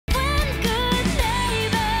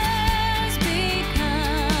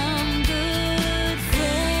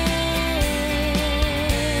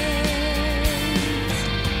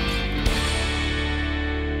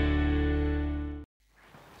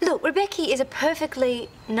Rebecca is a perfectly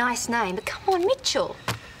nice name, but come on, Mitchell.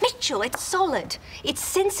 Mitchell, it's solid. It's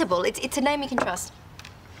sensible. It's a name you can trust.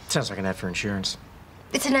 Sounds like an ad for insurance.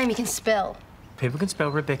 It's a name you can spell. People can spell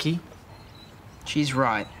Rebecca. She's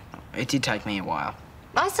right. It did take me a while.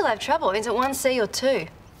 I still have trouble. Is it one C or two?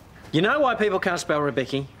 You know why people can't spell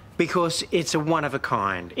Rebecca? Because it's a one of a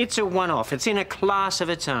kind. It's a one-off. It's in a class of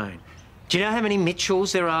its own. Do you know how many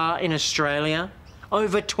Mitchells there are in Australia?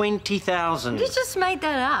 Over 20,000. You just made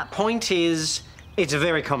that up. Point is, it's a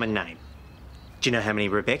very common name. Do you know how many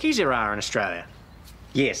Rebeccas there are in Australia?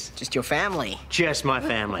 Yes. Just your family. Just my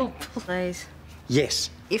family. Oh, please. Yes.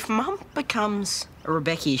 If Mum becomes a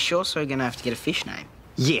Rebecca, she's also going to have to get a fish name.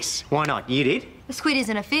 Yes. Why not? You did? A squid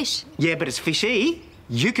isn't a fish. Yeah, but it's fishy.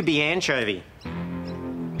 You could be anchovy.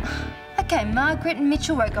 Okay, Margaret and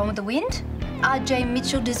Mitchell wrote Gone with the Wind. R.J.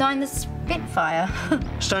 Mitchell designed the Spitfire.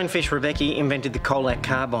 Stonefish Rebecca invented the Colac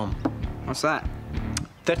car bomb. What's that?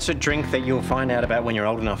 That's a drink that you'll find out about when you're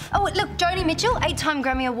old enough. Oh, look, Joni Mitchell, 8-time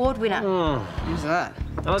Grammy Award winner. Who's that?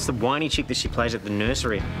 Oh, that's the whiny chick that she plays at the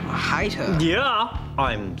nursery. I hate her. Yeah.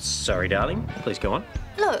 I'm sorry, darling. Please go on.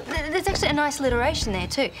 Look, there's actually a nice alliteration there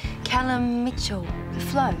too. Callum Mitchell. It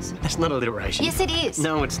flows. That's not alliteration. Yes, it is.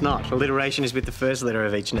 No, it's not. Alliteration is with the first letter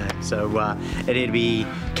of each name. So it'd be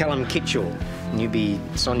Callum Kitchell, and you'd be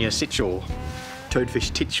Sonia Sitchell.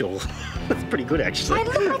 Toadfish Titchell. That's pretty good, actually.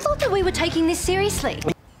 I thought that we were taking this seriously.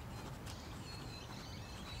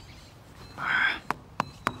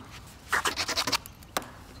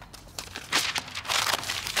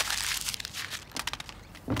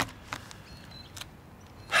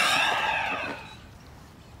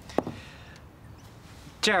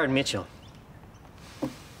 Jared Mitchell.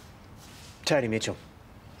 Toadie Mitchell.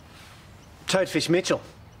 Toadfish Mitchell.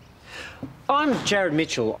 I'm Jared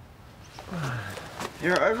Mitchell.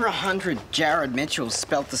 There are over 100 Jared Mitchells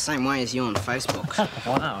spelt the same way as you on Facebook.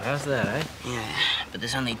 Wow, how's that, eh? Yeah, but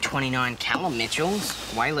there's only 29 Callum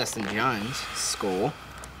Mitchells. Way less than Jones. Score.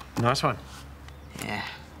 Nice one. Yeah.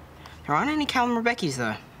 There aren't any Callum Rebeccas,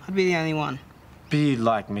 though. I'd be the only one. But you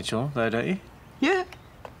like Mitchell, though, don't you? Yeah.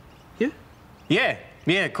 Yeah? Yeah.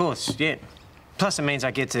 Yeah, of course, yeah. Plus it means I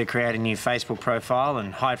get to create a new Facebook profile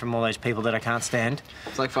and hide from all those people that I can't stand.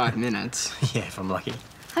 It's like 5 minutes. Yeah, if I'm lucky.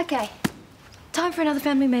 Okay, time for another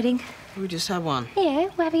family meeting. We just had one. Yeah,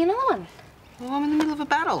 we're having another one. Well, I'm in the middle of a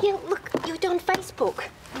battle. Yeah, look, you're doing Facebook.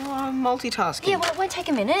 Well, I'm multitasking. Yeah, well, it won't take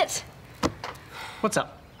a minute. What's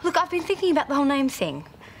up? Look, I've been thinking about the whole name thing,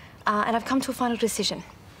 and I've come to a final decision.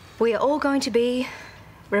 We are all going to be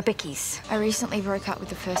Rebeccas. I recently broke up with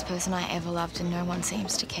the first person I ever loved and no one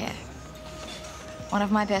seems to care. One of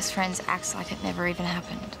my best friends acts like it never even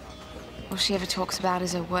happened. All she ever talks about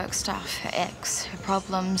is her work stuff, her ex, her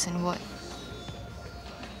problems, and what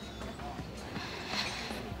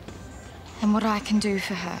I can do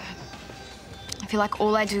for her. I feel like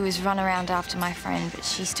all I do is run around after my friend, but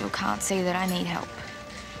she still can't see that I need help.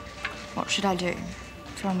 What should I do?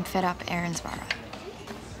 From Fed Up Erinsborough.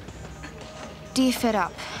 Dear Fed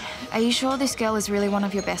Up, are you sure this girl is really one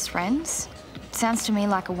of your best friends? It sounds to me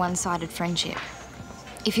like a one-sided friendship.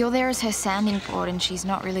 If you're there as her sounding board and she's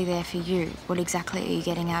not really there for you, what exactly are you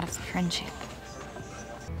getting out of the friendship?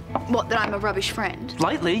 What, that I'm a rubbish friend?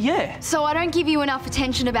 Lately, yeah. So I don't give you enough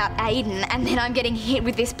attention about Aiden, and then I'm getting hit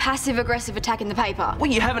with this passive-aggressive attack in the paper. Well,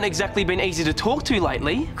 you haven't exactly been easy to talk to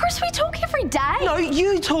lately. Chris, we talk every day. No,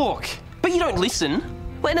 you talk. But you don't listen.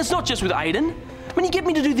 And it's not just with Aiden. I mean, you get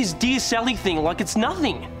me to do this Dear Sally thing like it's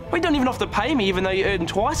nothing. We don't even have to pay me, even though you earn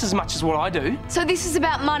twice as much as what I do. So this is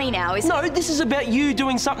about money now, isn't it? No, this is about you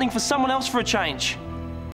doing something for someone else for a change.